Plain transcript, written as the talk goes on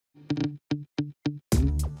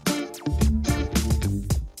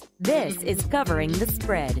This is Covering the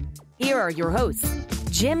Spread. Here are your hosts,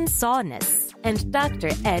 Jim Saunders and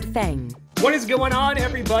Dr. Ed Feng. What is going on,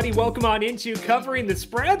 everybody? Welcome on into Covering the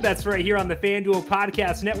Spread. That's right here on the FanDuel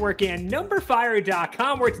Podcast Network and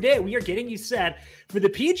numberFire.com, where today we are getting you set for the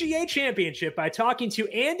PGA Championship by talking to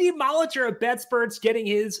Andy Molitor of BETSPERTS, getting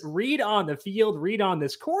his read on the field, read on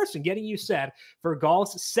this course, and getting you set for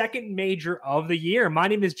golf's second major of the year. My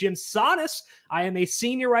name is Jim Saunders. I am a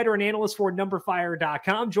senior writer and analyst for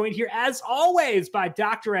numberFire.com, joined here as always by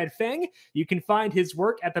Dr. Ed Feng. You can find his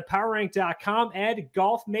work at thepowerrank.com. Ed,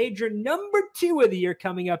 golf major number 2 of the year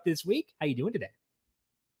coming up this week. How you doing today?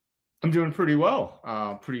 I'm doing pretty well.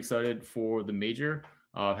 Pretty excited for the major.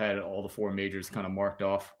 I've had all the 4 majors kind of marked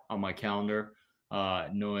off on my calendar,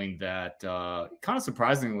 knowing that kind of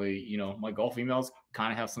surprisingly, my golf emails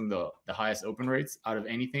kind of have some of the highest open rates out of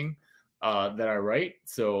anything that I write.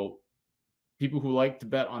 So people who like to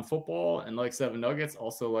bet on football and like 7 Nuggets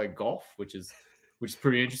also like golf, which is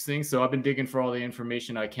pretty interesting. So I've been digging for all the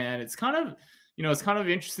information I can. It's kind of, it's kind of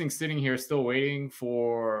interesting sitting here still waiting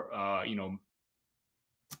for,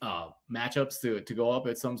 matchups to go up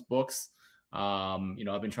at some books. I've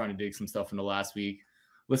been trying to dig some stuff in the last week.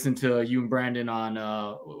 Listen to you and Brandon on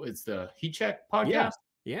it's the Heat Check podcast.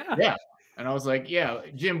 Yeah. And I was like, yeah,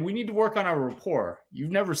 Jim, we need to work on our rapport. You've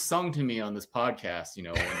never sung to me on this podcast, and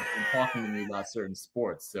talking to me about certain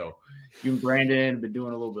sports. So you and Brandon have been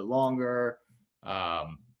doing a little bit longer.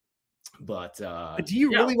 But do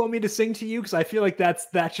you really want me to sing to you? Because I feel like that's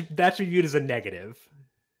viewed as a negative.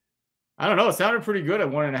 I don't know. It sounded pretty good at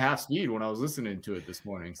 1.5 speed when I was listening to it this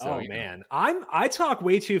morning. So, man, I talk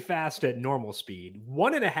way too fast at normal speed.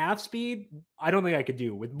 1.5 speed, I don't think I could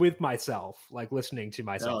do with myself, like listening to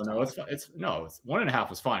myself. No, it's 1.5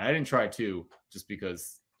 was fine. I didn't try 2 just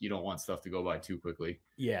because you don't want stuff to go by too quickly.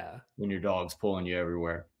 Yeah, when your dog's pulling you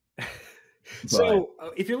everywhere. So,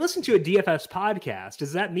 if you're listening to a DFS podcast,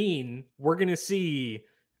 does that mean we're going to see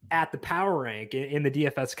at the power rank in the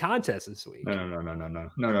DFS contest this week? No. I'm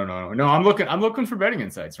looking for betting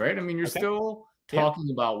insights, right? I mean, you're still talking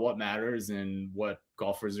about what matters and what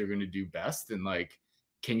golfers are going to do best. And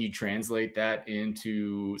can you translate that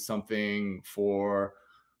into something for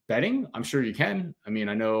betting? I'm sure you can. I mean,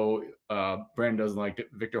 I know Brandon doesn't like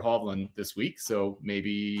Victor Hovland this week, so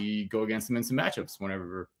maybe go against him in some matchups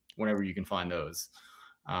whenever you can find those.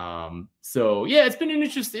 It's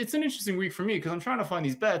an interesting week for me because I'm trying to find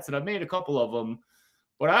these bets and I've made a couple of them,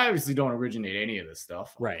 but I obviously don't originate any of this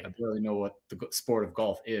stuff. Right. I barely know what the sport of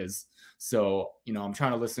golf is. So, I'm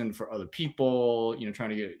trying to listen for other people, trying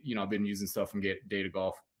to get, I've been using stuff from Data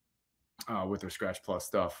Golf with their Scratch Plus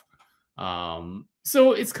stuff.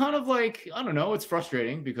 So it's kind of like, I don't know, it's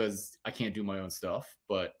frustrating because I can't do my own stuff,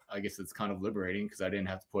 but I guess it's kind of liberating because I didn't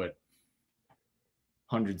have to put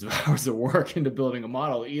hundreds of hours of work into building a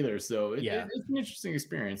model either. So it's an interesting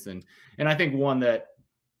experience. And I think one that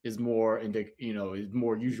is more, is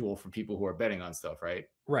more usual for people who are betting on stuff, right?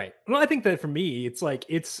 Right. Well, I think that for me, it's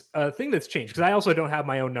a thing that's changed because I also don't have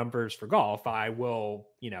my own numbers for golf. I will,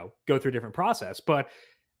 go through a different process, but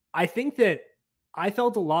I think that I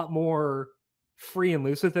felt a lot more free and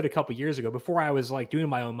loose with it a couple years ago before I was doing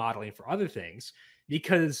my own modeling for other things,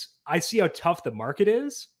 because I see how tough the market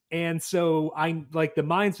is. And so I the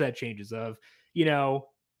mindset changes of,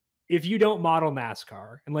 if you don't model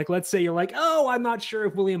NASCAR and let's say you're I'm not sure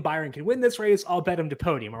if William Byron can win this race, I'll bet him to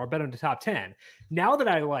podium or I'll bet him to top 10. Now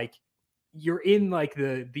that you're in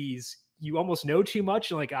these, you almost know too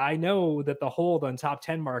much. And I know that the hold on top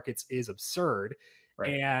 10 markets is absurd.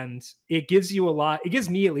 Right. And it gives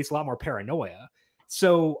me at least a lot more paranoia.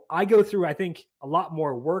 So I go through, I think, a lot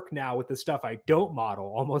more work now with the stuff I don't model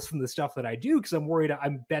almost than the stuff that I do, because I'm worried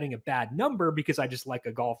I'm betting a bad number because I just like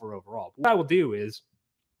a golfer overall. But what I will do is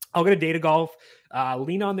I'll go to Data Golf,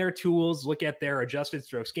 lean on their tools, look at their adjusted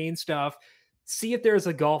strokes gain stuff, see if there's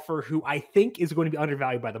a golfer who I think is going to be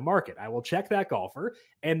undervalued by the market. I will check that golfer,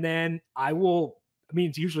 and then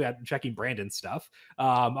it's usually I'm checking Brandon's stuff.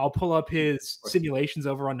 I'll pull up his simulations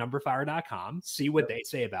over on numberFire.com, see what they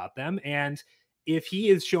say about them. And if he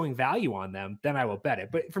is showing value on them, then I will bet it.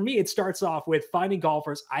 But for me, it starts off with finding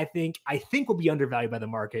golfers I think will be undervalued by the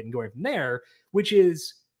market and going from there, which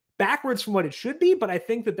is backwards from what it should be. But I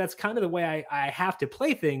think that that's kind of the way I have to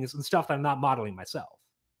play things and stuff that I'm not modeling myself.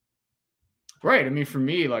 Right. I mean, for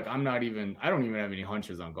me, I don't even have any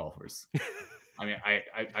hunches on golfers. I mean, I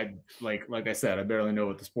like I said, I barely know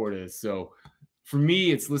what the sport is. So for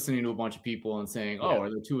me, it's listening to a bunch of people and saying, are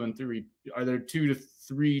there 2 to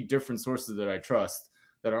 3 different sources that I trust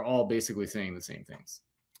that are all basically saying the same things?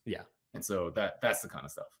 Yeah. And so that's the kind of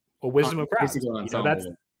stuff. Well, wisdom of crowds. Yeah,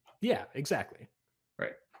 yeah, exactly.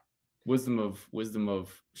 Right. Wisdom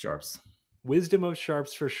of sharps. Wisdom of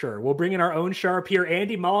sharps for sure. We'll bring in our own sharp here,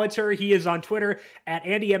 Andy Molitor. He is on Twitter at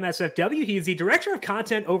AndyMSFW. He is the director of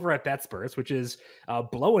content over at BETSPERTS, which is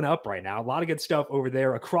blowing up right now. A lot of good stuff over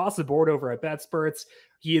there across the board over at BETSPERTS.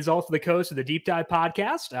 He is also the host of the Deep Dive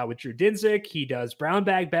podcast with Drew Dinsick. He does brown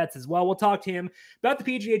bag bets as well. We'll talk to him about the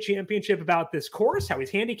PGA Championship, about this course, how he's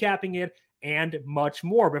handicapping it, and much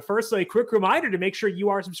more. But first, a quick reminder to make sure you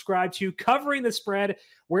are subscribed to Covering the Spread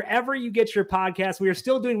wherever you get your podcasts. We are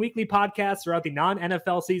still doing weekly podcasts throughout the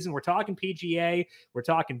non-NFL season. We're talking PGA, we're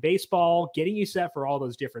talking baseball, getting you set for all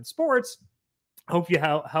those different sports. Hope you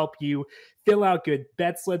help you fill out good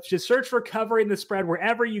bet slips. Just search for Covering the Spread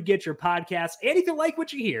wherever you get your podcasts. And if you like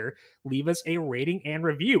what you hear, leave us a rating and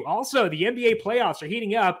review. Also, the NBA playoffs are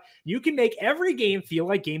heating up. You can make every game feel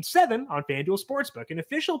like Game 7 on FanDuel Sportsbook, an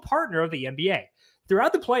official partner of the NBA.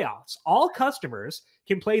 Throughout the playoffs, all customers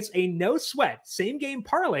can place a no-sweat same-game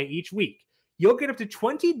parlay each week. You'll get up to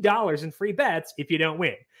 $20 in free bets if you don't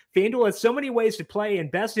win. FanDuel has so many ways to play,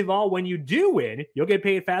 and best of all, when you do win, you'll get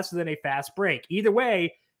paid faster than a fast break. Either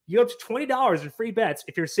way, you get up to $20 in free bets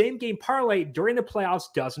if your same-game parlay during the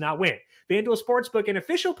playoffs does not win. FanDuel Sportsbook, an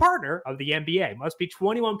official partner of the NBA, must be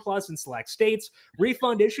 21 plus in select states.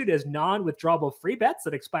 Refund issued as non-withdrawable free bets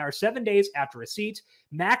that expire 7 days after receipt.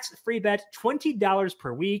 Max free bet $20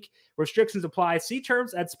 per week. Restrictions apply. See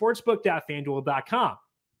terms at sportsbook.fanduel.com.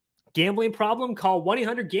 Gambling problem? Call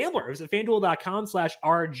 1-800-GAMBLER. Visit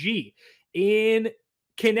FanDuel.com/RG. In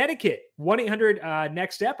Connecticut,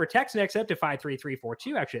 1-800-NEXT-STEP or text NEXT STEP to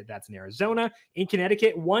 53342. Actually, that's in Arizona. In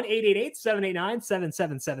Connecticut,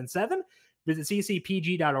 1-888-789-7777. Visit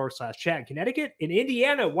ccpg.org/chat in Connecticut. In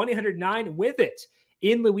Indiana, 1-800-9-WITH-IT.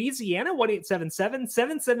 In Louisiana,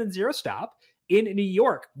 1-877-770-STOP. In New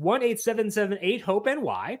York,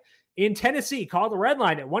 1-877-8-HOPE-NY. In Tennessee, call the red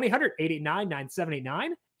line at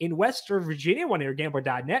 1-800-889-9789. In West Virginia,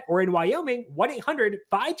 1-800-GAMBLER.net, or in Wyoming,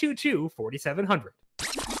 1-800-522-4700.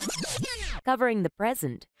 Covering the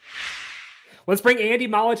present. Let's bring Andy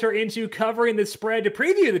Molitor into Covering the Spread to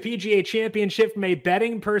preview the PGA Championship from a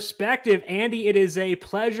betting perspective. Andy, it is a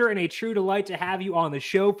pleasure and a true delight to have you on the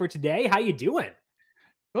show for today. How you doing?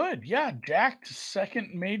 Good. Yeah, Jack's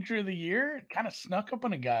second major of the year. Kind of snuck up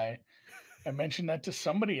on a guy. I mentioned that to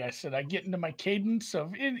somebody. I said, I get into my cadence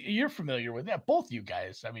of, you're familiar with that, both you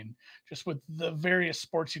guys. I mean, just with the various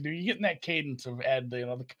sports you do, you get in that cadence of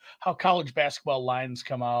how college basketball lines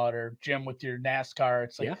come out, or Jim with your NASCAR.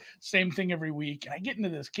 It's like same thing every week. And I get into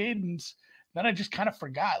this cadence. Then I just kind of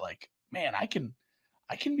forgot, like, man, I can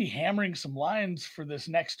be hammering some lines for this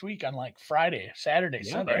next week on like Friday, Saturday,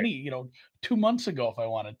 Sunday, right. 2 months ago if I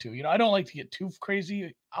wanted to. I don't like to get too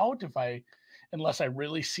crazy out unless I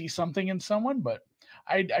really see something in someone, but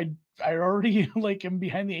I already am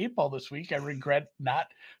behind the 8 ball this week. I regret not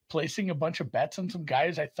placing a bunch of bets on some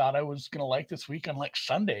guys I thought I was going to like this week on like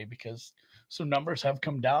Sunday, because some numbers have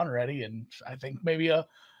come down already. And I think maybe a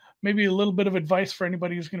little bit of advice for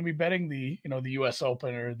anybody who's going to be betting the US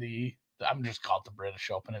Open, or I'm just called the British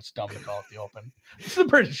Open. It's dumb to call it the Open. It's the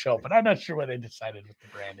British Open. I'm not sure what they decided with the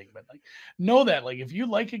branding, but know that if you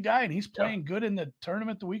like a guy and he's playing good in the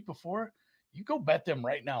tournament the week before, you go bet them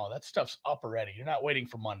right now. That stuff's up already. You're not waiting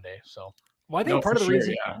for Monday. So, well, I think part of the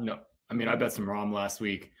reason, I mean, I bet some ROM last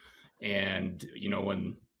week, and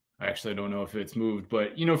when I actually don't know if it's moved,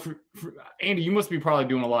 but for Andy, you must be probably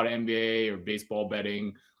doing a lot of NBA or baseball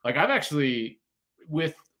betting. Like, I've actually,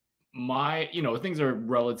 with my, things are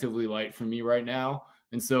relatively light for me right now,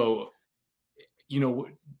 and so,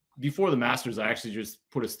 before the Masters, I actually just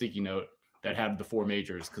put a sticky note that had the 4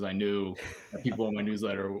 majors, because I knew that people in my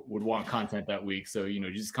newsletter would want content that week. So,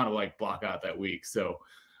 you just kind of block out that week. So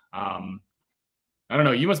I don't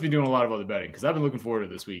know. You must be doing a lot of other betting, because I've been looking forward to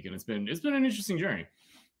this week, and it's been an interesting journey.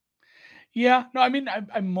 Yeah, no, I mean,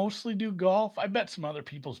 I mostly do golf. I bet some other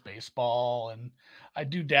people's baseball, and I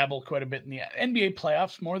do dabble quite a bit in the NBA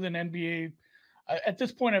playoffs more than NBA. At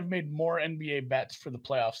this point, I've made more NBA bets for the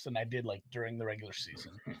playoffs than I did during the regular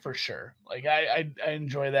season, for sure. I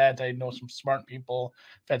enjoy that. I know some smart people.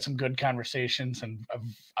 I've had some good conversations, and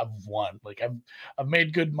I've won. I've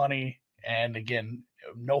made good money, and again,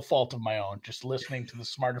 no fault of my own. Just listening to the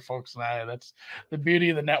smarter folks than I. That's the beauty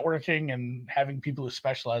of the networking and having people who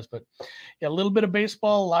specialize. But yeah, a little bit of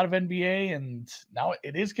baseball, a lot of NBA, and now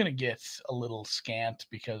it is going to get a little scant,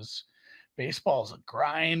 because baseball is a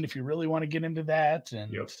grind if you really want to get into that.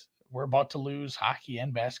 And we're about to lose hockey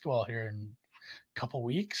and basketball here in a couple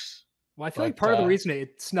weeks. Well, I feel like part of the reason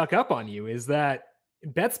it snuck up on you is that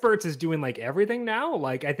BETSPERTS is doing everything now.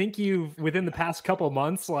 I think you've, within the past couple of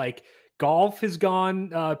months, golf has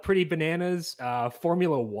gone pretty bananas.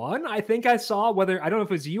 Formula One, I think I saw, whether I don't know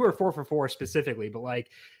if it was you or 4for4 specifically, but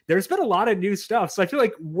like there's been a lot of new stuff. So I feel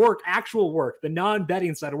like actual work, the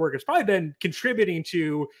non-betting side of work has probably been contributing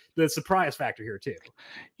to the surprise factor here too.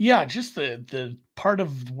 Yeah, just the part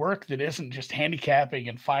of work that isn't just handicapping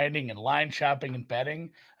and finding and line shopping and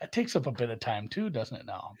betting, it takes up a bit of time too, doesn't it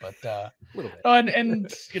now? But a little bit.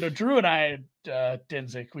 And Drew and I,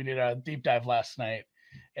 Dinzik, we did a deep dive last night.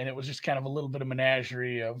 And it was just kind of a little bit of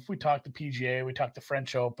menagerie of, we talked the PGA, we talked the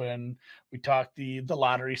French Open, we talked the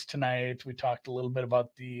lotteries tonight, we talked a little bit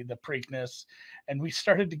about the Preakness, and we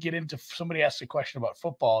started to get into, somebody asked a question about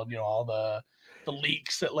football, all the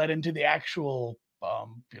leaks that led into the actual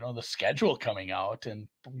the schedule coming out, and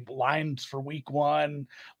lines for week 1,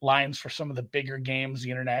 lines for some of the bigger games,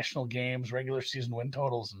 the international games, regular season win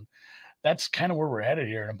totals, and that's kind of where we're headed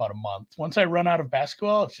here in about a month. Once I run out of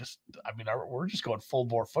basketball, it's just, we're just going full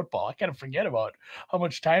bore football. I kind of forget about how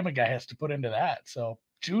much time a guy has to put into that. So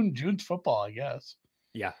June's football, I guess.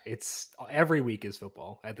 Yeah, it's every week is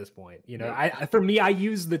football at this point. For me, I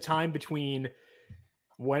use the time between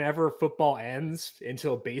whenever football ends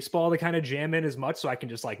until baseball to kind of jam in as much so I can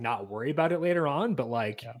just like not worry about it later on. But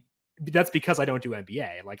that's because I don't do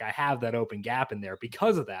NBA. Like I have that open gap in there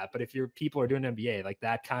because of that. But if people are doing NBA, like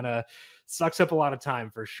that kind of sucks up a lot of time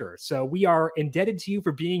for sure. So we are indebted to you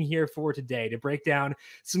for being here for today to break down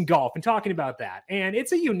some golf and talking about that. And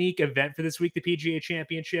it's a unique event for this week, the PGA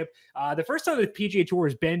Championship. The first time the PGA Tour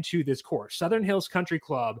has been to this course, Southern Hills Country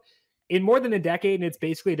Club, in more than a decade. And it's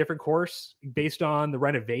basically a different course based on the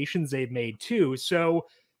renovations they've made too. So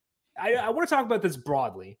I want to talk about this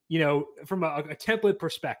broadly, from a template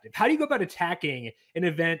perspective. How do you go about attacking an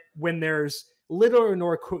event when there's little or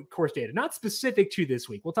no course data? Not specific to this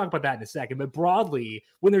week. We'll talk about that in a second. But broadly,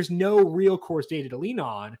 when there's no real course data to lean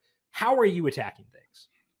on, how are you attacking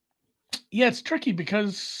things? Yeah, it's tricky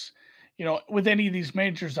because, with any of these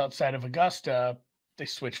majors outside of Augusta, they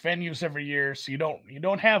switch venues every year. So you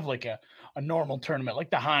don't have like a normal tournament like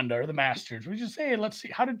the Honda or the Masters. We just say, hey, let's see,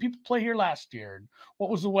 how did people play here last year? What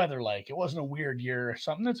was the weather like? It wasn't a weird year or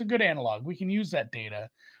something. That's a good analog. We can use that data.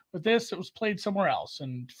 With this, it was played somewhere else.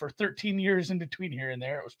 And for 13 years in between here and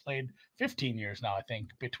there, it was played 15 years now, I think,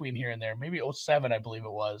 between here and there, maybe 07, I believe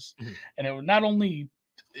it was. Mm-hmm. And it was not only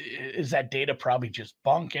is that data probably just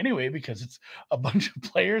bunk anyway, because it's a bunch of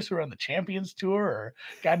players who are on the Champions Tour or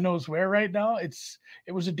God knows where right now. It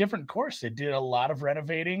was a different course. They did a lot of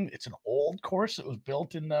renovating. It's an old course that was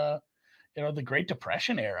built in the Great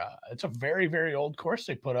Depression era. It's a very, very old course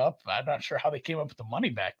they put up. I'm not sure how they came up with the money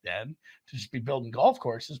back then to just be building golf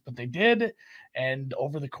courses, but they did. And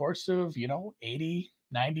over the course of, 80,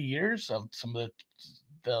 90 years of some of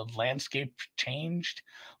the landscape changed,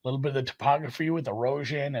 a little bit of the topography with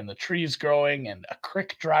erosion and the trees growing, and a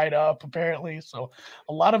creek dried up apparently. So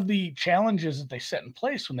a lot of the challenges that they set in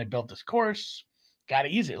place when they built this course got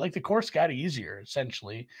easier. Like the course got easier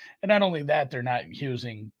essentially. And not only that, they're not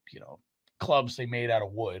using, clubs they made out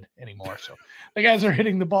of wood anymore. So the guys are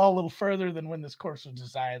hitting the ball a little further than when this course was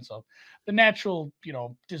designed. So the natural,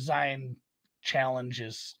 design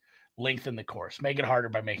challenges lengthen the course, make it harder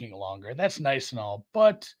by making it longer. That's nice and all,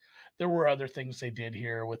 but there were other things they did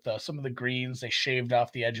here with some of the greens. They shaved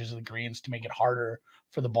off the edges of the greens to make it harder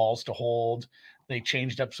for the balls to hold. They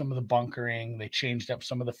changed up some of the bunkering. They changed up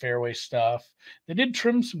some of the fairway stuff. They did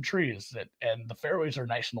trim some trees and the fairways are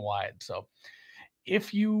nice and wide. So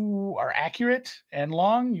if you are accurate and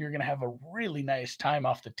long, you're going to have a really nice time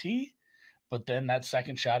off the tee, but then that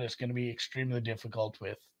second shot is going to be extremely difficult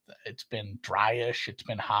it's been dryish, it's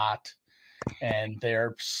been hot, and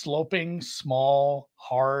they're sloping, small,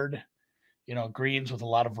 hard, greens with a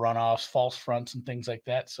lot of runoffs, false fronts, and things like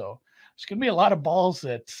that. So there's going to be a lot of balls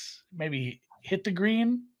that maybe hit the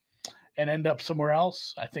green and end up somewhere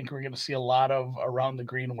else. I think we're going to see a lot of around the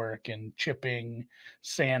green work and chipping,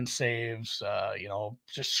 sand saves,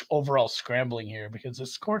 just overall scrambling here, because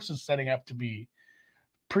this course is setting up to be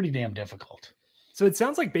pretty damn difficult. So it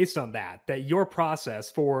sounds like based on that your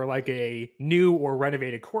process for like a new or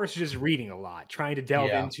renovated course is just reading a lot, trying to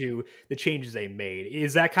delve into the changes they made.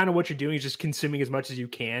 Is that kind of what you're doing, is just consuming as much as you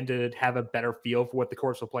can to have a better feel for what the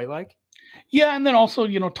course will play like? Yeah. And then also,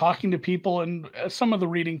 talking to people and some of the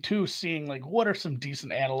reading too, seeing like, what are some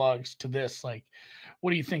decent analogs to this? Like,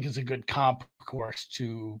 what do you think is a good comp course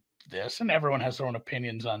to this? And everyone has their own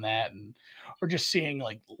opinions on that. And we're just seeing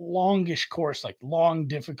like longish course, like long,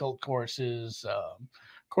 difficult courses,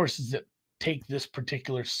 courses that take this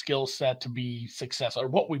particular skill set to be successful, or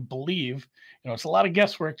what we believe, it's a lot of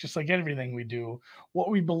guesswork, just like everything we do, what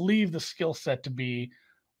we believe the skill set to be,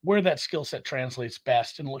 where that skill set translates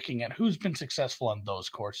best and looking at who's been successful on those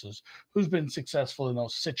courses, who's been successful in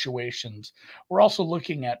those situations. We're also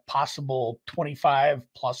looking at possible 25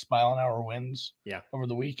 plus mile an hour winds over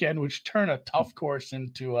the weekend, which turn a tough course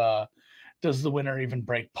into does the winner even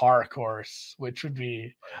break par course, which would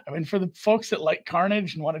be, I mean, for the folks that like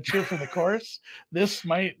carnage and want to cheer for the course, this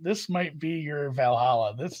might be your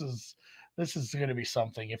Valhalla. This is going to be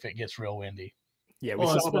something if it gets real windy. Yeah,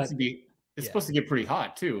 it's supposed to get pretty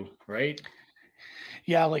hot too, right?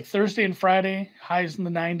 Yeah, like Thursday and Friday, highs in the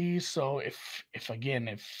 90s. So if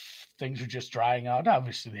things are just drying out,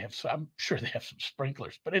 obviously I'm sure they have some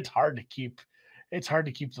sprinklers, but it's hard to keep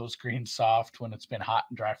those greens soft when it's been hot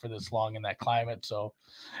and dry for this long in that climate. So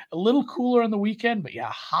a little cooler on the weekend, but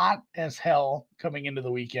yeah, hot as hell coming into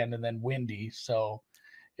the weekend and then windy. So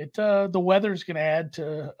the weather's going to add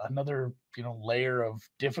to another, layer of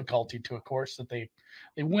difficulty to a course that they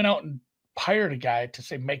went out and hired a guy to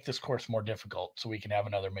say, make this course more difficult so we can have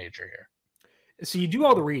another major here. So you do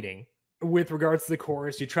all the reading with regards to the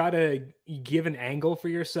course. You try to give an angle for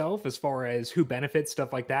yourself as far as who benefits,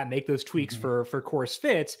 stuff like that, make those tweaks for course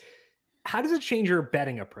fits. How does it change your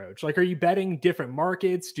betting approach? Like, are you betting different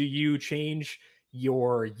markets? Do you change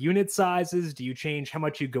your unit sizes? Do you change how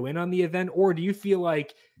much you go in on the event? Or do you feel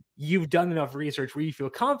like you've done enough research where you feel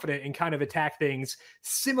confident and kind of attack things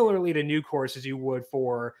similarly to new courses you would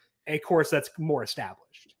for a course that's more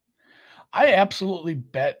established? I absolutely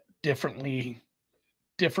bet differently,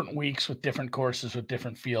 different weeks with different courses with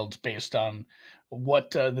different fields based on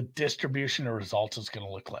what the distribution of results is going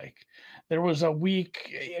to look like. There was a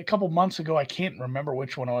week a couple months ago, I can't remember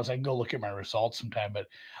which one it was. I can go look at my results sometime, but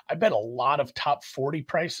I bet a lot of top 40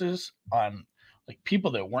 prices on like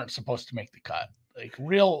people that weren't supposed to make the cut. Like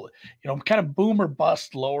real, kind of boom or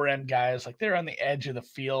bust lower end guys. Like they're on the edge of the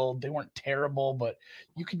field. They weren't terrible, but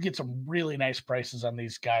you could get some really nice prices on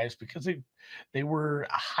these guys because they were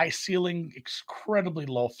a high ceiling, incredibly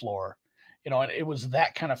low floor. And it was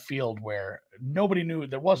that kind of field where nobody knew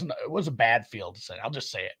it was a bad field to say. I'll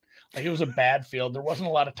just say it. Like it was a bad field. There wasn't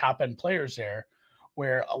a lot of top end players there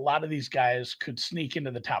where a lot of these guys could sneak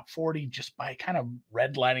into the top 40 just by kind of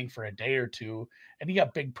redlining for a day or two. And he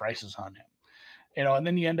got big prices on him. And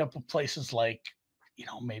then you end up with places like,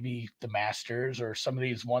 maybe the Masters or some of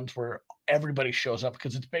these ones where everybody shows up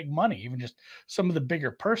because it's big money, even just some of the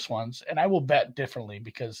bigger purse ones. And I will bet differently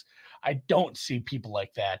because I don't see people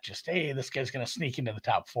like that. Just, hey, this guy's going to sneak into the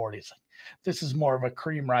top 40. It's like, this is more of a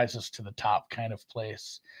cream rises to the top kind of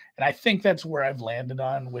place. And I think that's where I've landed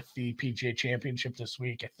on with the PGA Championship this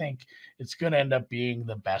week. I think it's going to end up being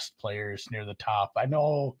the best players near the top. I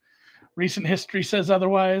know recent history says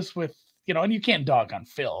otherwise with, and you can't dog on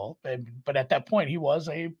Phil, but at that point he was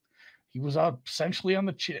essentially on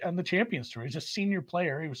the Champions Tour. He's a senior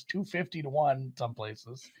player. He was 250 to 1 some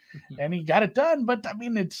places, and he got it done. But I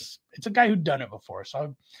mean, it's a guy who'd done it before,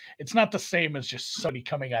 so it's not the same as just somebody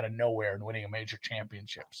coming out of nowhere and winning a major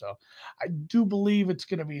championship. So I do believe it's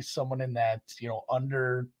going to be someone in that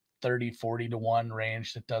under 30, 40 to 1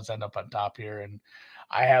 range that does end up on top here, and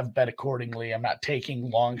I have bet accordingly. I'm not taking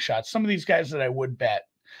long shots. Some of these guys that I would bet.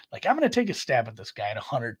 Like, I'm going to take a stab at this guy at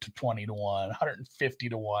 100 to 20 to 1, 150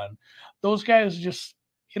 to 1. Those guys just,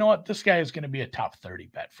 this guy is going to be a top 30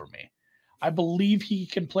 bet for me. I believe he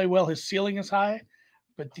can play well. His ceiling is high,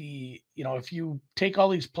 but if you take all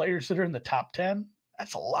these players that are in the top 10,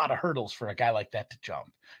 that's a lot of hurdles for a guy like that to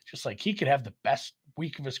jump. Just like he could have the best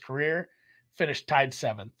week of his career, finish tied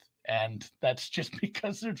 7th. And that's just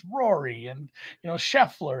because there's Rory and,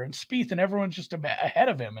 Scheffler and Spieth and everyone's just ahead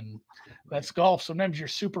of him. And that's golf. Sometimes you're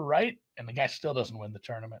super right and the guy still doesn't win the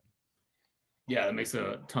tournament. Yeah, that makes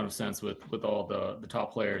a ton of sense with all the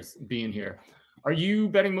top players being here. Are you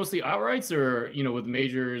betting mostly outrights or, with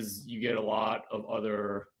majors, you get a lot of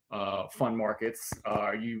other fun markets?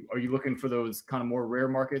 Are you looking for those kind of more rare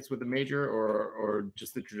markets with the major or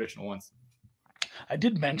just the traditional ones? I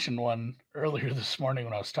did mention one earlier this morning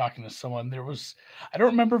when I was talking to someone. I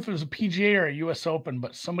don't remember if it was a PGA or a US Open,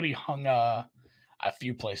 but somebody hung a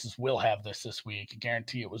few places will have this week. I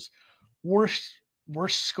guarantee it was worst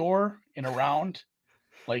score in a round.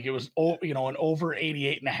 Like it was, an over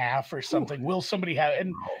 88.5 or something. Ooh. Will somebody have,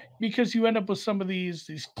 and because you end up with some of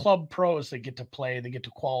these club pros that get to play, they get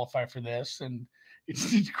to qualify for this. And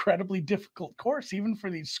it's an incredibly difficult course, even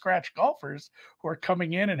for these scratch golfers who are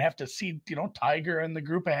coming in and have to see, Tiger and the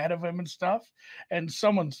group ahead of him and stuff. And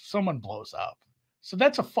someone blows up. So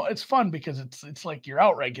it's fun because it's like your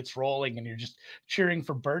outright gets rolling and you're just cheering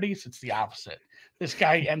for birdies. It's the opposite. This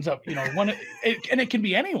guy ends up, and it can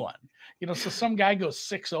be anyone. So some guy goes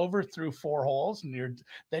 6 over through 4 holes, and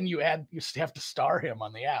you have to star him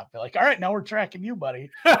on the app. They're like, all right, now we're tracking you, buddy.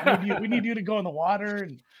 We need you to go in the water.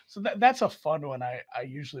 And so that's a fun one. I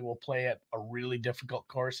usually will play at a really difficult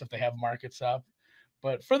course if they have markets up.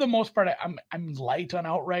 But for the most part, I'm light on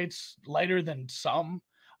outrights, lighter than some.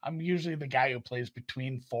 I'm usually the guy who plays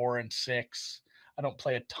between 4 and 6. I don't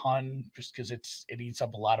play a ton just because it eats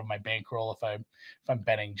up a lot of my bankroll if I'm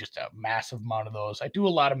betting just a massive amount of those. I do a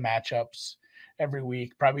lot of matchups every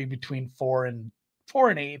week, probably between 4 and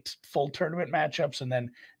 8 full tournament matchups, and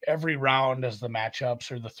then every round as the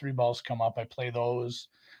matchups or the 3 balls come up, I play those.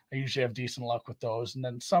 I usually have decent luck with those, and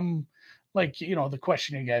then some. Like, the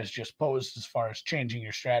question you guys just posed as far as changing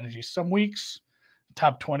your strategy. Some weeks,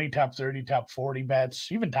 top 20, top 30, top 40 bets,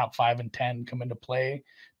 even top 5 and 10 come into play,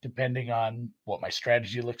 depending on what my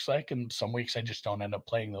strategy looks like. And some weeks I just don't end up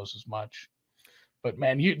playing those as much. But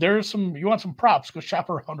man, you want some props, go shop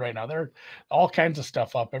around right now. There are all kinds of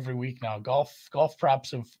stuff up every week now. Golf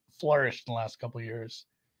props have flourished in the last couple of years.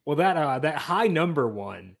 Well, that high number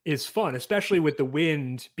one is fun, especially with the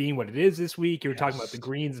wind being what it is this week. You were talking about the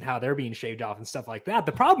greens and how they're being shaved off and stuff like that.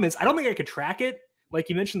 The problem is I don't think I could track it. Like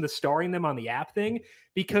you mentioned, the starring them on the app thing,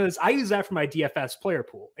 because I use that for my DFS player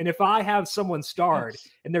pool. And if I have someone starred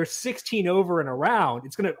and they're 16 over and around,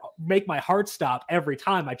 it's going to make my heart stop every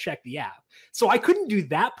time I check the app. So I couldn't do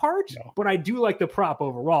that part, but I do like the prop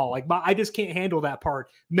overall. Like I just can't handle that part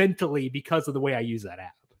mentally because of the way I use that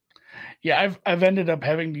app. Yeah, I've ended up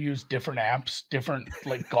having to use different apps, different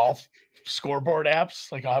like golf scoreboard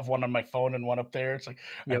apps. Like I'll have one on my phone and one up there. It's like,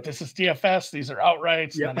 this is DFS. These are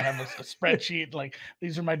outrights. And then I have a spreadsheet. Like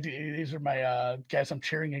these are my guys I'm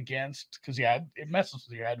cheering against. Because it messes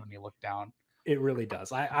with your head when you look down. It really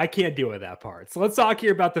does. I can't deal with that part. So let's talk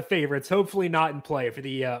here about the favorites. Hopefully not in play for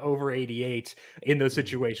the over 88 in those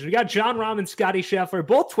situations. We got Jon Rahm and Scotty Scheffler,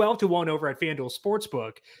 both 12-1 over at FanDuel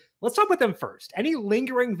Sportsbook. Let's talk about them first. Any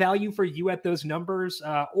lingering value for you at those numbers,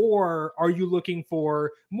 or are you looking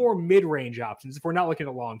for more mid-range options? If we're not looking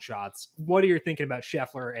at long shots, what are you thinking about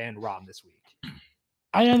Scheffler and Rahm this week?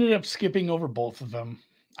 I ended up skipping over both of them.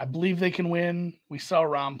 I believe they can win. We saw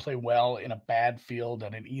Rahm play well in a bad field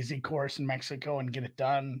at an easy course in Mexico and get it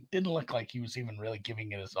done. Didn't look like he was even really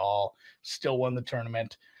giving it his all. Still won the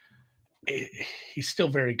tournament. He's still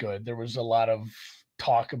very good. There was a lot of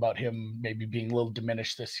talk about him maybe being a little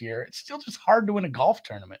diminished this year. It's still just hard to win a golf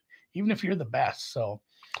tournament, even if you're the best. So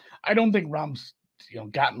I don't think Rahm's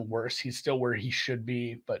gotten worse. He's still where he should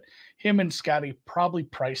be, but him and Scotty probably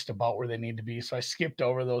priced about where they need to be. So I skipped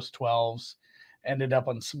over those 12s, ended up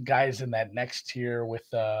on some guys in that next tier with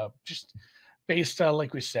just based on,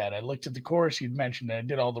 like we said, I looked at the course you'd mentioned, I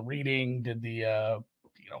did all the reading, did the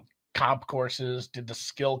comp courses, did the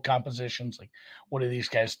skill compositions, like what do these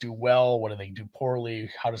guys do well, what do they do poorly,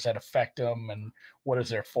 how does that affect them, and what is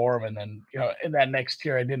their form. And then in that next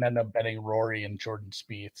year I didn't end up betting Rory and Jordan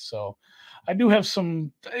Spieth. So I do have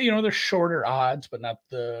some, they're shorter odds, but not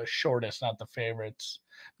the shortest, not the favorites.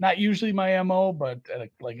 Not usually my MO, but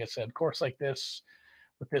like I said, course like this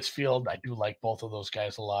with this field, I do like both of those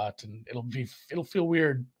guys a lot, and it'll feel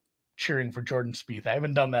weird cheering for Jordan Spieth. I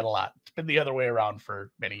haven't done that a lot. It's been the other way around for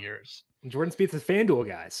many years. Jordan Spieth's a FanDuel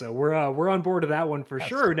guy, so we're on board with that one for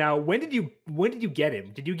sure. Now, when did you get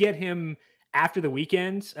him? Did you get him after the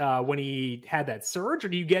weekend when he had that surge, or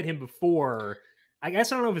do you get him before? I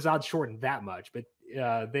guess I don't know if his odds shortened that much, but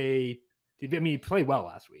he played well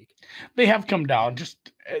last week. They have come down.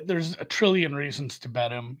 Just there's a trillion reasons to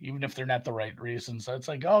bet him, even if they're not the right reasons. So it's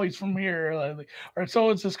like, oh, he's from here, or so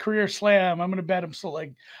it's his career slam. I'm going to bet him. So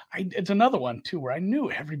it's another one too where I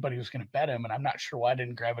knew everybody was going to bet him, and I'm not sure why I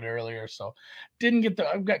didn't grab it earlier. So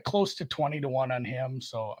I've got close to 20-1 on him.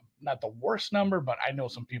 So not the worst number, but I know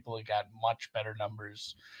some people that got much better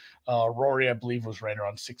numbers. Rory, I believe, was right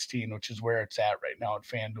around 16, which is where it's at right now at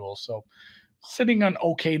FanDuel. So sitting on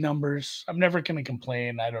okay numbers. I'm never going to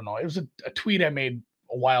complain. I don't know. It was a tweet I made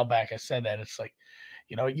a while back. I said that it's like,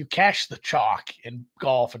 you cash the chalk in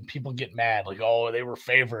golf and people get mad. Like, oh, they were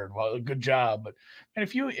favored. Well, good job. But and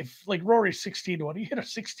if like Rory's 16-1, you hit a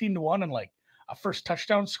 16-1 in like a first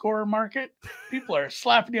touchdown scorer market, people are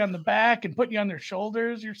slapping you on the back and putting you on their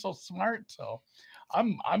shoulders. You're so smart. So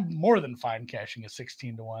I'm more than fine cashing a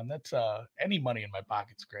 16-1. That's any money in my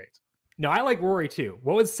pocket's great. No, I like Rory too.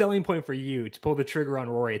 What was the selling point for you to pull the trigger on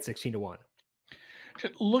Rory at 16-1?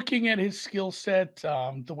 Looking at his skill set,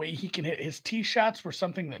 the way he can hit his tee shots were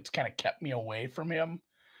something that's kind of kept me away from him.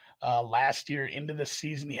 Last year into the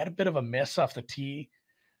season, he had a bit of a miss off the tee,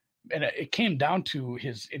 and it came down to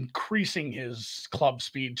his increasing his club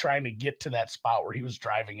speed, trying to get to that spot where he was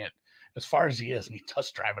driving it as far as he is, and he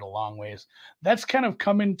does drive it a long ways. That's kind of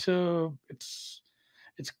come into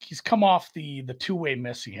he's come off the two-way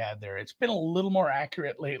miss he had there. It's been a little more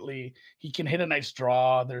accurate lately. He can hit a nice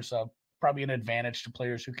draw. There's probably an advantage to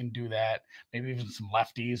players who can do that. Maybe even some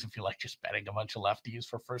lefties if you like just betting a bunch of lefties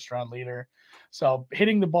for first round leader. So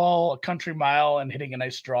hitting the ball a country mile and hitting a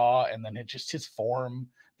nice draw, and then just his form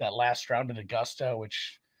that last round at Augusta,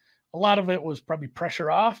 which a lot of it was probably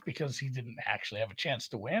pressure off because he didn't actually have a chance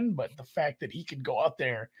to win. But the fact that he could go out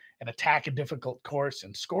there and attack a difficult course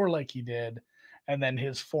and score like he did, and then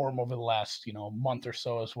his form over the last, month or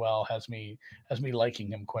so as well has me liking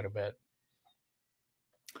him quite a bit.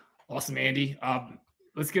 Awesome, Andy.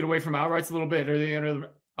 Let's get away from outrights a little bit.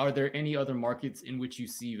 Are there any other markets in which you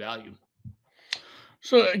see value?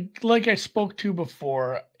 So like I spoke to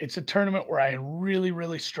before, it's a tournament where I really,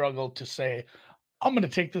 really struggled to say, I'm going to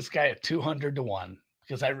take this guy at 200 to 1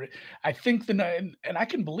 because I think and I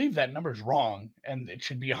can believe that number's wrong and it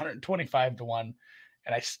should be 125 to 1.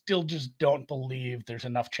 And I still just don't believe there's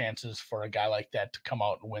enough chances for a guy like that to come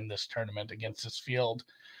out and win this tournament against this field.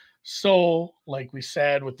 So, like we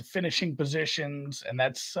said, with the finishing positions, and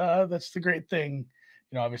that's the great thing,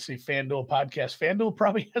 obviously FanDuel Podcast. FanDuel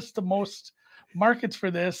probably has the most markets for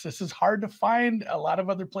this. This is hard to find a lot of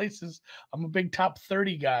other places. I'm a big top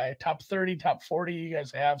 30 guy, top 30, top 40 you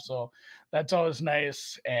guys have. So that's always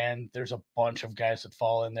nice. And there's a bunch of guys that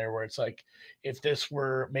fall in there where it's like, if this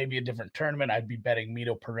were maybe a different tournament, I'd be betting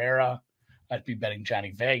Mito Pereira. I'd be betting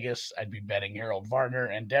Johnny Vegas. I'd be betting Harold Varner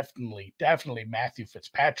and definitely Matthew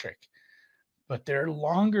Fitzpatrick. But they're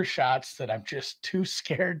longer shots that I'm just too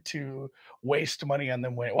scared to waste money on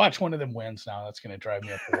them. Watch one of them wins now. That's going to drive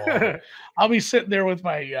me up the wall. I'll be sitting there with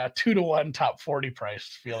my 2-to-1 top 40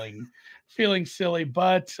 price feeling silly.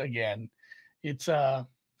 But again, it's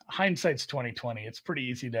hindsight's 2020. It's pretty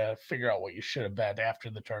easy to figure out what you should have bet after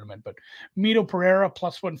the tournament. But Mito Pereira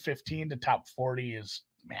plus 115 to top 40 is,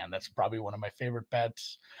 man, that's probably one of my favorite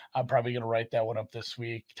bets. I'm probably going to write that one up this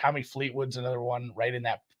week. Tommy Fleetwood's another one right in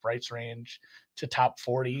that price range to top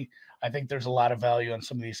 40. I think there's a lot of value on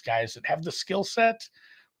some of these guys that have the skill set,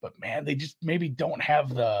 but man, they just maybe don't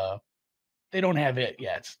have it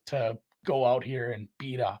yet to go out here and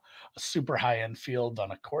beat a super high end field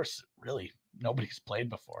on a course that really nobody's played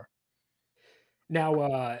before.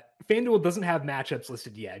 Now, FanDuel doesn't have matchups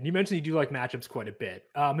listed yet. And you mentioned you do like matchups quite a bit.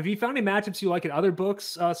 Have you found any matchups you like in other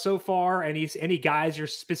books so far? Any guys you're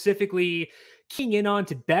specifically keying in on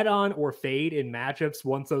to bet on or fade in matchups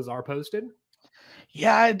once those are posted?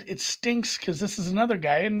 Yeah, it stinks because this is another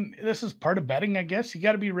guy, and this is part of betting, I guess. You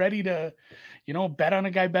got to be ready to, bet on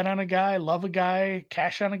a guy, love a guy,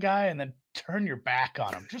 cash on a guy, and then turn your back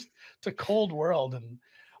on him. Just it's a cold world. And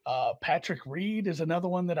Patrick Reed is another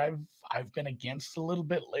one that I've been against a little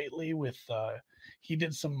bit lately with he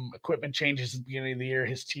did some equipment changes at the beginning of the year.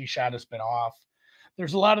 His tee shot has been off.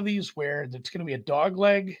 There's a lot of these where it's going to be a dog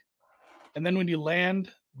leg, and then when you land,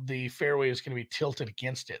 the fairway is going to be tilted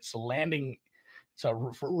against it. So landing, it's a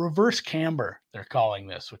reverse camber, they're calling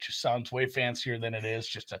this, which sounds way fancier than it is.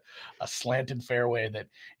 Just a slanted fairway that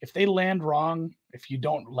if they land wrong, if you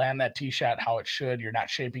don't land that tee shot how it should, you're not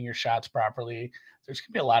shaping your shots properly. There's going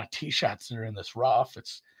to be a lot of tee shots that are in this rough.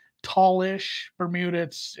 It's tallish Bermuda.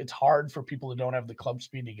 It's hard for people who don't have the club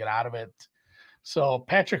speed to get out of it. So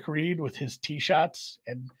Patrick Reed with his tee shots,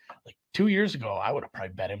 and like 2 years ago, I would have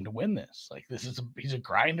probably bet him to win this. Like he's a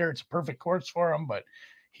grinder. It's a perfect course for him, but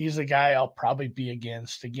he's a guy I'll probably be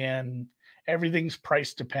against. Again, everything's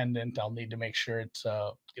price dependent. I'll need to make sure it's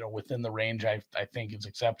within the range I think is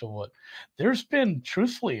acceptable. But there's been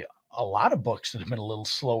truthfully a lot of books that have been a little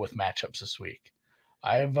slow with matchups this week.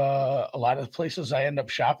 I've a lot of the places I end up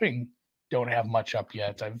shopping don't have much up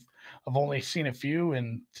yet. I've only seen a few,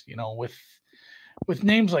 and with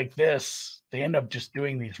names like this, they end up just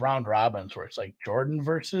doing these round robins where it's like Jordan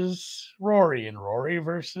versus Rory and Rory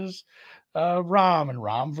versus Rahm and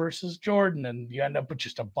Rahm versus Jordan, and you end up with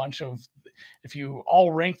just a bunch of, if you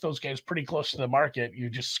all rank those guys pretty close to the market, you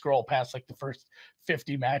just scroll past like the first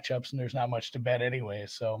 50 matchups and there's not much to bet anyway.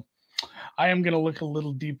 So I am going to look a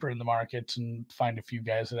little deeper in the markets and find a few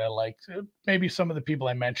guys that I like. Maybe some of the people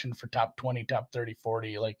I mentioned for top 20, top 30,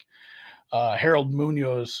 40, like Harold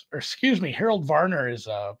Varner is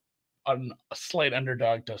a slight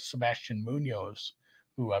underdog to Sebastian Munoz,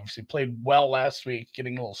 who obviously played well last week,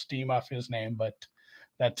 getting a little steam off his name, but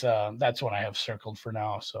that's what I have circled for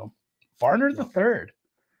now. So Varner the third.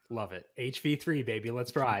 Love it. HV3, baby.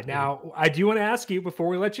 Let's ride. Now, I do want to ask you before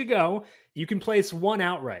we let you go, you can place one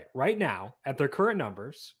outright right now at their current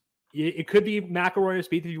numbers. It could be McIlroy or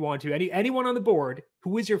Spieth if you want to. Anyone on the board.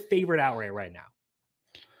 Who is your favorite outright right now?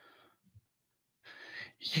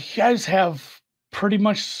 You guys have pretty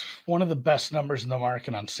much one of the best numbers in the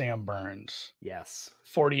market on Sam Burns. Yes.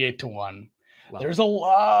 48-1. There's a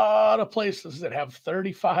lot of places that have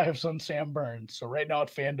 35s on Sam Burns. So right now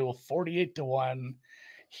at FanDuel, 48-1.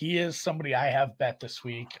 He is somebody I have bet this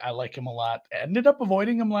week. I like him a lot. I ended up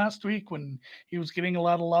avoiding him last week when he was getting a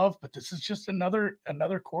lot of love, but this is just another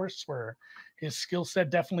course where his skill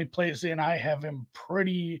set definitely plays in. I have him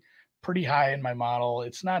pretty high in my model.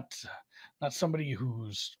 It's not somebody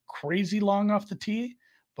who's crazy long off the tee,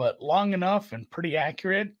 but long enough and pretty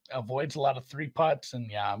accurate, avoids a lot of 3 putts. And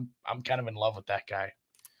yeah, I'm kind of in love with that guy.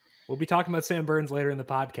 We'll be talking about Sam Burns later in the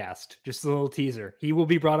podcast. Just a little teaser. He will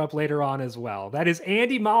be brought up later on as well. That is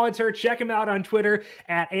Andy Molitor. Check him out on Twitter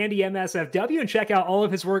at AndyMSFW and check out all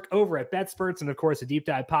of his work over at BetSperts and, of course, a Deep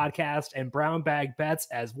Dive podcast and Brown Bag Bets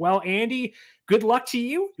as well. Andy, good luck to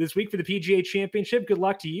you this week for the PGA Championship. Good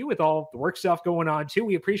luck to you with all the work stuff going on, too.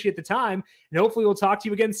 We appreciate the time, and hopefully we'll talk to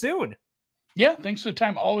you again soon. Yeah, thanks for the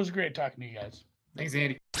time. Always great talking to you guys. Thanks,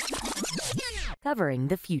 Andy. Covering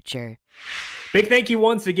the future. Big thank you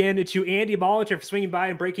once again to Andy Molitor for swinging by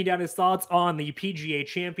and breaking down his thoughts on the PGA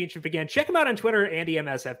Championship. Again, check him out on Twitter,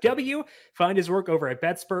 AndyMSFW. Find his work over at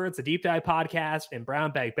BetSperts, a Deep Dive podcast, and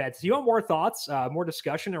Brown Bag Bets. If you want more thoughts, more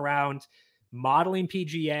discussion around modeling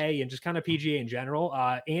PGA and just kind of PGA in general,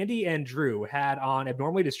 Andy and Drew had on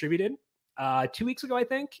Abnormally Distributed 2 weeks ago, I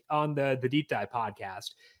think, on the Deep Dive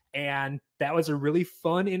podcast. And that was a really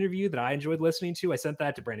fun interview that I enjoyed listening to. I sent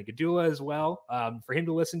that to Brandon Gadula as well for him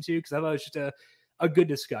to listen to because I thought it was just a good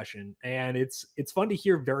discussion. And it's fun to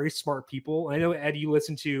hear very smart people. I know, Ed, you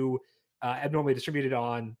listen to Abnormally Distributed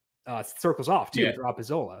on Circles Off too, Rob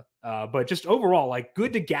Pizzola. But just overall, like,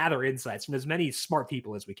 good to gather insights from as many smart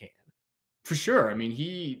people as we can. For sure. I mean,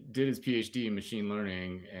 he did his PhD in machine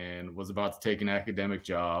learning and was about to take an academic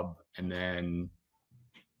job and then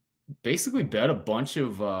basically bet a bunch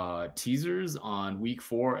of teasers on week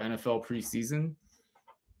 4 NFL preseason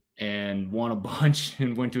and won a bunch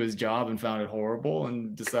and went to his job and found it horrible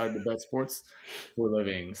and decided to bet sports for a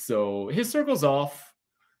living. So his Circles Off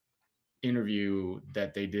interview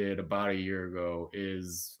that they did about a year ago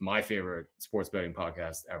is my favorite sports betting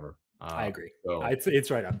podcast ever. I agree. So, it's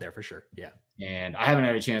right up there for sure. Yeah. And I haven't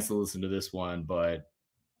had a chance to listen to this one, but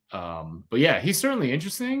yeah, he's certainly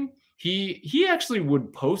interesting. He actually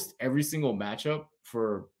would post every single matchup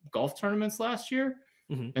for golf tournaments last year.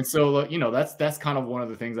 Mm-hmm. And so, that's kind of one of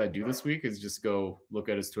the things I do this week is just go look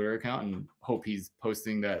at his Twitter account and hope he's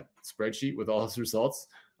posting that spreadsheet with all his results.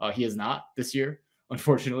 He is not this year,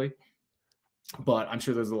 unfortunately, but I'm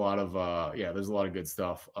sure there's a lot of good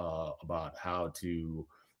stuff about how to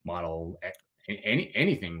model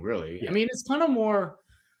anything really. Yeah. I mean, it's kind of more,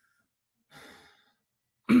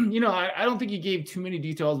 I don't think he gave too many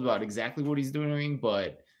details about exactly what he's doing,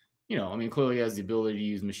 but, clearly he has the ability to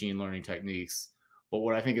use machine learning techniques. But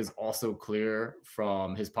what I think is also clear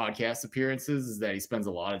from his podcast appearances is that he spends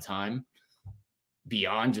a lot of time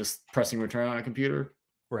beyond just pressing return on a computer.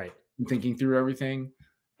 Right. And thinking through everything.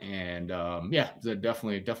 And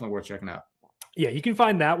definitely worth checking out. Yeah, you can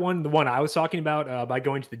find that one, the one I was talking about, by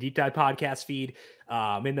going to the Deep Dive podcast feed.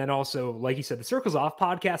 And then also, like you said, the Circles Off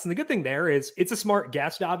podcast. And the good thing there is it's a smart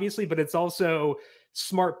guest, obviously, but it's also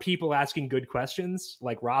smart people asking good questions.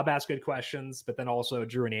 Like Rob asked good questions, but then also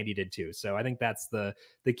Drew and Andy did too. So I think that's the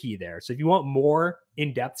key there. So if you want more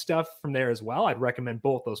in-depth stuff from there as well, I'd recommend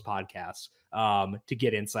both those podcasts to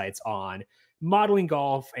get insights on modeling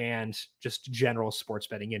golf and just general sports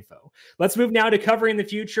betting info. Let's move now to covering the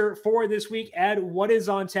future for this week. Ed, what is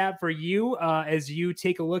on tap for you as you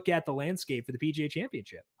take a look at the landscape for the PGA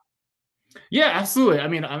Championship? Yeah, absolutely. I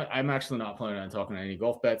mean, I'm actually not planning on talking any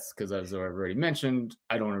golf bets because, as I've already mentioned,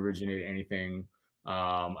 I don't originate anything.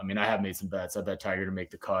 I have made some bets. I bet Tiger to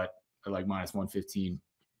make the cut at like -115.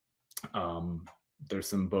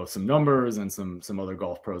 There's both some numbers and some other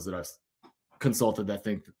golf pros that I've consulted that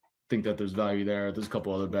think that there's value there. There's a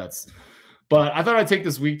couple other bets, but I thought I'd take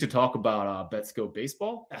this week to talk about BetScope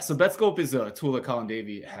Baseball. So BetScope is a tool that Colin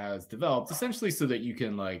Davey has developed essentially so that you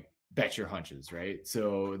can bet your hunches, right?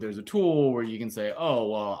 So there's a tool where you can say, oh,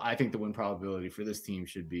 well, I think the win probability for this team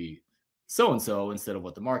should be so-and-so instead of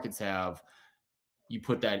what the markets have. You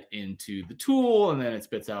put that into the tool and then it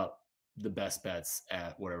spits out the best bets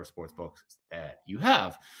at whatever sports books that you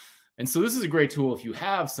have. And so this is a great tool if you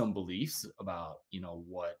have some beliefs about,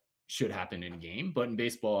 what should happen in game, but in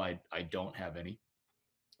baseball, I don't have any.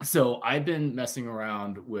 So I've been messing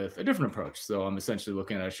around with a different approach. So I'm essentially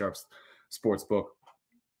looking at a Sharps sports book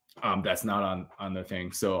that's not on the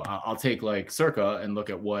thing. So I'll take Circa and look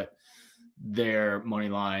at what their money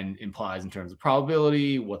line implies in terms of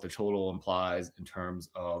probability, what the total implies in terms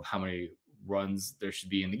of how many runs there should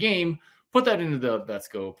be in the game, put that into the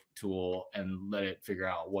BetScope tool and let it figure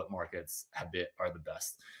out what markets are the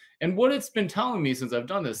best. And what it's been telling me since I've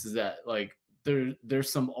done this is that like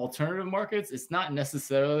there's some alternative markets. It's not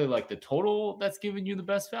necessarily like the total that's giving you the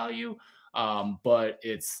best value, but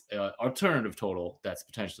it's alternative total that's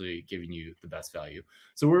potentially giving you the best value.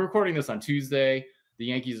 So we're recording this on Tuesday. The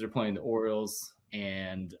Yankees are playing the Orioles,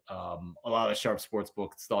 and a lot of sharp sports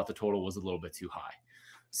books thought the total was a little bit too high.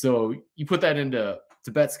 So you put that into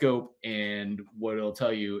BetScope, and what it'll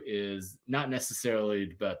tell you is not necessarily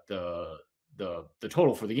to bet the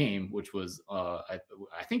total for the game, which was I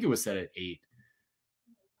think it was set at 8.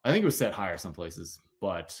 I think it was set higher some places,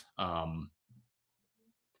 but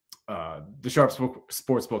the sharp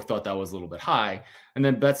sports book thought that was a little bit high. And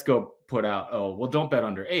then BetScope put out, oh, well, don't bet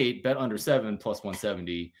under 8, bet under 7 plus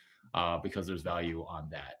 170 because there's value on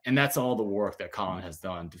that. And that's all the work that Colin has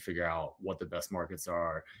done to figure out what the best markets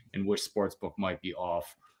are and which sports book might be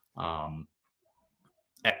off on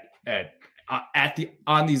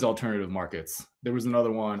these alternative markets. There was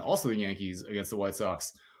another one, also the Yankees against the White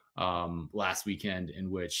Sox last weekend, in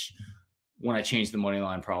which when I changed the money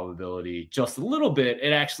line probability just a little bit,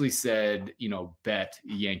 it actually said, bet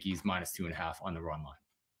Yankees -2.5 on the run line.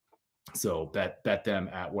 So bet them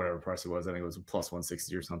at whatever price it was. I think it was a plus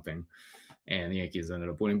 160 or something. And the Yankees ended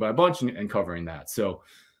up winning by a bunch and covering that. So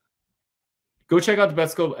go check out the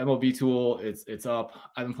BetScope MLB tool. It's up.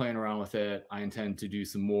 I've been playing around with it. I intend to do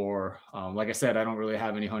some more. Like I said, I don't really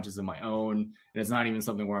have any hunches of my own. And it's not even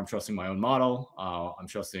something where I'm trusting my own model. I'm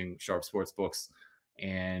trusting sharp sports books.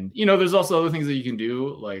 And, there's also other things that you can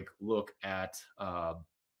do, like look at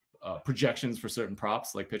projections for certain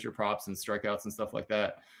props, like pitcher props and strikeouts and stuff like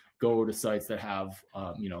that. Go to sites that have,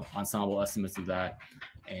 ensemble estimates of that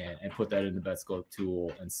and put that in the BetScope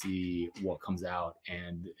tool and see what comes out.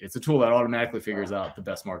 And it's a tool that automatically figures out the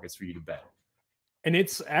best markets for you to bet. And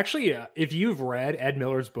it's actually, if you've read Ed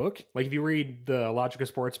Miller's book, like if you read The Logic of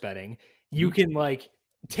Sports Betting, you can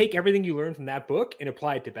take everything you learn from that book and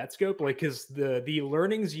apply it to BetScope. Like, because the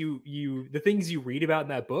learnings the things you read about in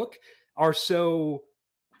that book are so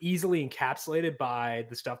easily encapsulated by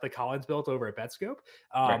the stuff that Colin's built over at BetScope.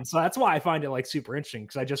 Right. So that's why I find it super interesting,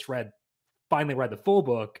 because I just finally read the full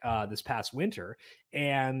book this past winter,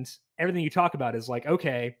 and everything you talk about is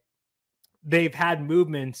okay, they've had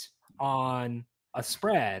movement on a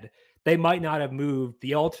spread. They might not have moved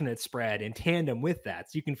the alternate spread in tandem with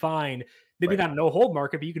that. So you can find maybe not a no hold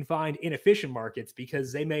market, but you can find inefficient markets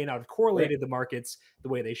because they may not have correlated the markets the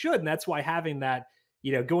way they should. And that's why having that,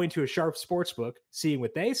 going to a sharp sports book, seeing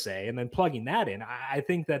what they say, and then plugging that in, I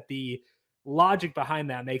think that the logic behind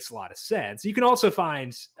that makes a lot of sense. You can also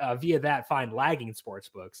find find lagging sports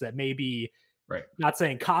books that may be not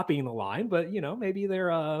saying copying the line, but maybe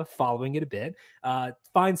they're following it a bit.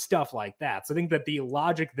 Find stuff like that. So I think that the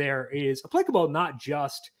logic there is applicable not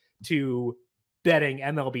just to betting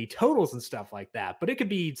MLB totals and stuff like that, but it could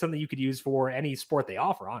be something you could use for any sport they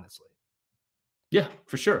offer, honestly. Yeah,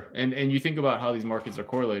 for sure. And you think about how these markets are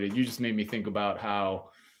correlated. You just made me think about how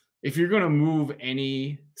if you're going to move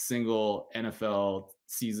any single NFL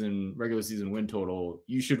regular season win total,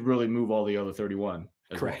 you should really move all the other 31.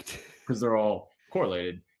 Correct. Because they're all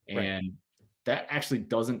correlated. And that actually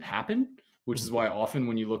doesn't happen, which is why often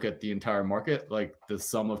when you look at the entire market, like the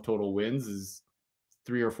sum of total wins is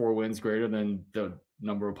 3 or 4 wins greater than the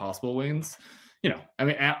number of possible wins.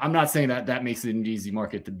 I'm not saying that makes it an easy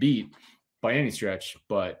market to beat by any stretch,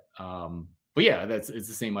 but yeah, it's the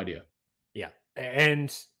same idea. Yeah.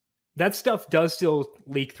 And that stuff does still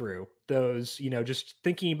leak through those, just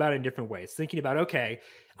thinking about it in different ways, thinking about, okay,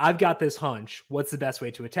 I've got this hunch. What's the best way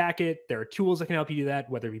to attack it? There are tools that can help you do that,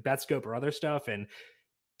 whether it be BetScope or other stuff, and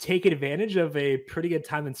take advantage of a pretty good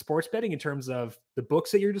time in sports betting in terms of the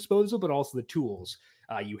books at your disposal, but also the tools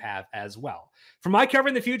you have as well. For my cover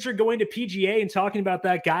in the future, going to PGA and talking about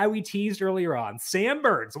that guy we teased earlier on, Sam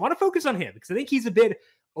Burns. I want to focus on him because I think he's a bit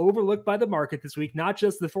overlooked by the market this week, not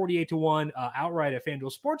just the 48-1 outright at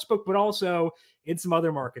FanDuel Sportsbook, but also in some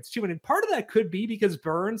other markets too. And part of that could be because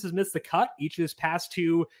Burns has missed the cut each of his past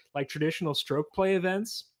 2 traditional stroke play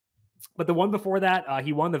events. But the one before that,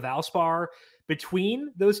 he won the Valspar.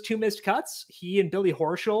 Between those 2 missed cuts, he and Billy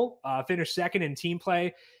Horschel finished second in team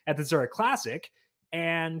play at the Zurich Classic.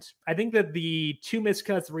 And I think that the 2 missed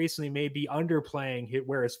cuts recently may be underplaying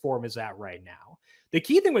where his form is at right now. The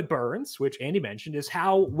key thing with Burns, which Andy mentioned, is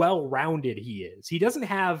how well-rounded he is. He doesn't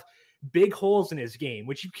have big holes in his game,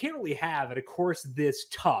 which you can't really have at a course this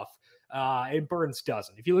tough and Burns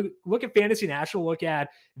doesn't. If you look at Fantasy National, look at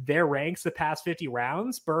their ranks the past 50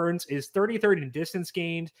 rounds, Burns is 33rd in distance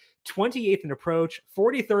gained, 28th in approach,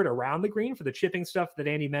 43rd around the green for the chipping stuff that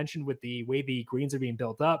Andy mentioned with the way the greens are being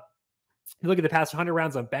built up. If you look at the past 100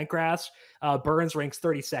 rounds on bent grass, Burns ranks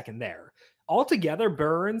 32nd there. Altogether,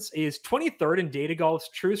 Burns is 23rd in Data Golf's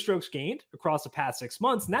true strokes gained across the past 6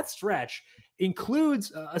 months, and that stretch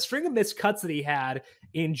includes a string of missed cuts that he had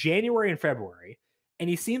in January and February, and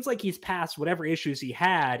he seems like he's past whatever issues he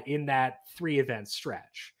had in that 3-event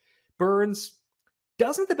stretch. Burns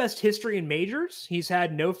doesn't have the best history in majors. He's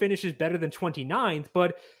had no finishes better than 29th,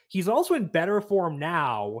 but he's also in better form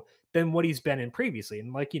now than what he's been in previously.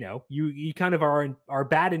 And like, you kind of are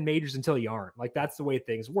bad in majors until you aren't. Like, that's the way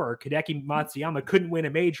things work. Hideki Matsuyama couldn't win a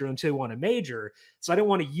major until he won a major. So I don't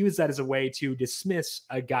want to use that as a way to dismiss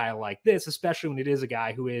a guy like this, especially when it is a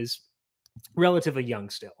guy who is relatively young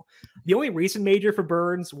still. The only recent major for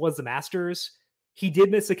Burns was the Masters. He did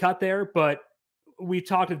miss a cut there, but we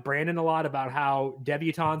talked with Brandon a lot about how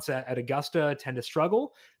debutantes at Augusta tend to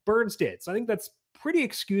struggle. Burns did. So I think that's pretty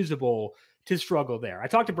excusable to struggle there. I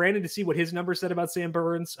talked to Brandon to see what his numbers said about Sam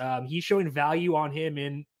Burns. He's showing value on him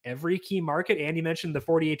in every key market. Andy mentioned the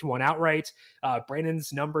 48-1 outright.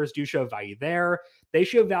 Brandon's numbers do show value there. They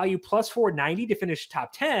show value plus 490 to finish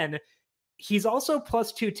top 10. He's also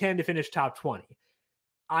plus 210 to finish top 20.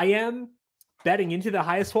 I am betting into the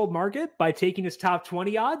highest hold market by taking his top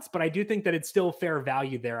 20 odds, but I do think that it's still fair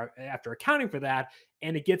value there after accounting for that.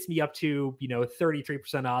 And it gets me up to,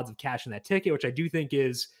 33% odds of cashing that ticket, which I do think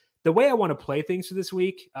is the way I want to play things for this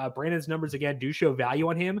week. Brandon's numbers, again, do show value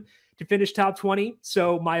on him to finish top 20.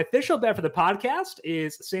 So my official bet for the podcast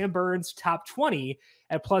is Sam Burns top 20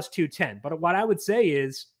 at plus 210. But what I would say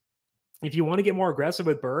is, if you want to get more aggressive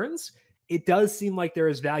with Burns, it does seem like there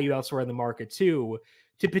is value elsewhere in the market too,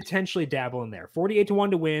 to potentially dabble in there.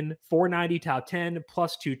 48-1 to win, 490 top 10,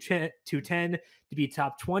 plus 210 to be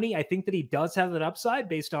top 20. I think that he does have that upside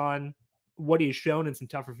based on what he's shown in some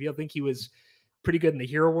tougher field. I think he was pretty good in the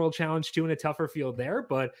Hero World Challenge too in a tougher field there,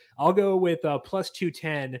 but I'll go with plus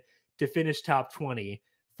 210 to finish top 20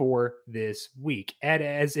 for this week. Ed,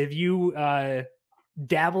 have you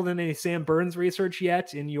dabbled in any Sam Burns research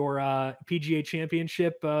yet in your PGA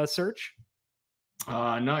Championship search?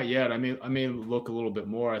 Not yet. I may look a little bit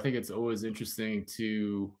more. I think it's always interesting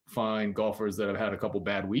to find golfers that have had a couple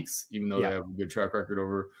bad weeks, even though they have a good track record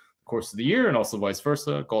over the course of the year, and also vice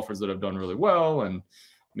versa. Golfers that have done really well and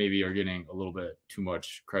maybe are getting a little bit too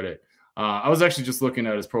much credit. I was actually just looking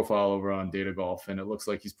at his profile over on Data Golf, and it looks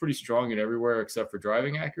like he's pretty strong in everywhere except for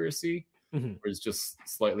driving accuracy, where it's just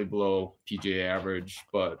slightly below PGA average.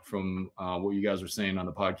 But from what you guys were saying on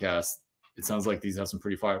the podcast, it sounds like these have some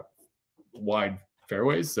pretty wide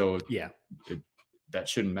fairways. So that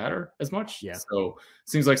shouldn't matter as much. Yeah. So it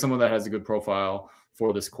seems like someone that has a good profile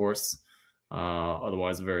for this course.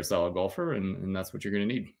 Otherwise, a very solid golfer, and that's what you're going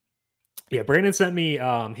to need. Yeah, Brandon sent me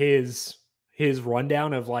his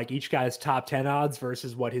rundown of like each guy's top 10 odds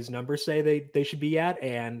versus what his numbers say they should be at.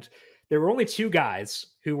 And there were only 2 guys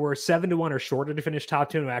who were 7-1 or shorter to finish top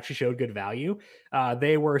 10 who actually showed good value.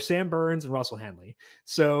 They were Sam Burns and Russell Henley.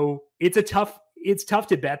 So it's tough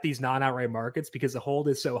to bet these non-outright markets because the hold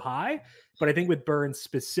is so high. But I think with Burns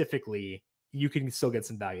specifically, you can still get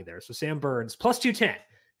some value there. So Sam Burns plus 210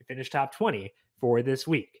 to finish top 20 for this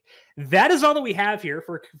week. That is all that we have here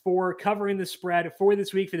for covering the spread for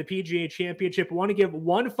this week for the PGA Championship. I want to give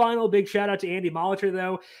one final big shout out to Andy Molitor,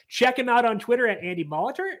 though. Check him out on Twitter at Andy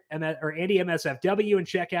Molitor or Andy MSFW, and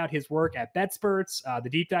check out his work at BETSPERTS, the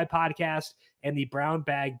Deep Dive podcast, and the Brown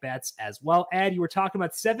Bag Bets as well. Ed, you were talking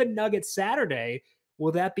about 7 Nuggets Saturday.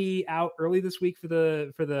 Will that be out early this week for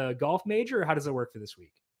the golf major, or how does it work for this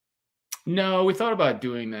week? No, we thought about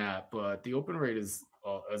doing that, but the open rate is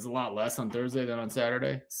a lot less on Thursday than on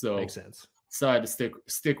Saturday. So makes sense. Decided to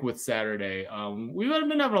stick with Saturday. We've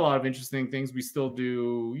been having a lot of interesting things. We still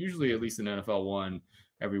do usually at least an NFL one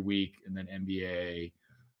every week, and then NBA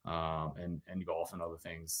and golf and other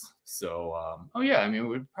things. So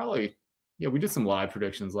we did some live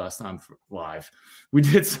predictions last time for live. We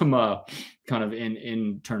did some kind of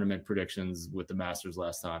in tournament predictions with the Masters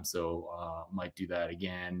last time. So might do that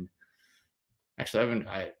again. Actually,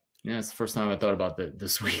 it's the first time I thought about that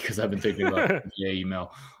this week because I've been thinking about the PGA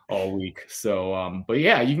email all week. So, but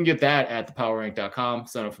yeah, you can get that at thepowerrank.com.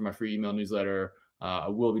 Sign up for my free email newsletter. I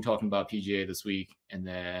will be talking about PGA this week, and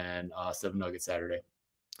then 7 Nuggets Saturday.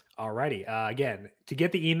 All righty. Again, to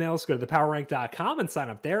get the emails, go to thepowerrank.com and sign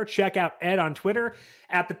up there. Check out Ed on Twitter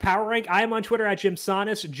at thepowerrank. I am on Twitter at Jim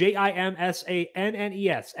Sonnes,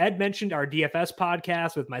 JIMSANNES. Ed mentioned our DFS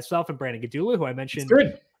podcast with myself and Brandon Gadula, who I mentioned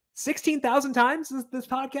 16,000 times this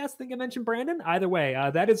podcast. I think I mentioned Brandon. Either way,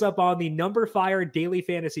 that is up on the numberFire Daily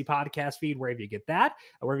Fantasy Podcast feed, wherever you get that,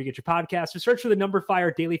 or wherever you get your podcast. Just search for the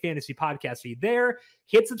numberFire Daily Fantasy Podcast feed there.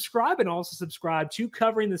 Hit subscribe and also subscribe to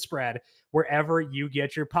Covering the Spread wherever you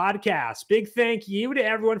get your podcasts. Big thank you to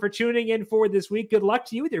everyone for tuning in for this week. Good luck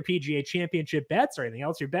to you with your PGA Championship bets or anything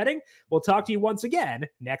else you're betting. We'll talk to you once again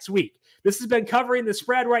next week. This has been Covering the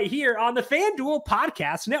Spread right here on the FanDuel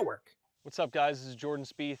Podcast Network. What's up, guys? This is Jordan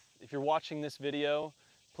Spieth. If you're watching this video,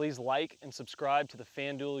 please like and subscribe to the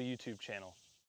FanDuel YouTube channel.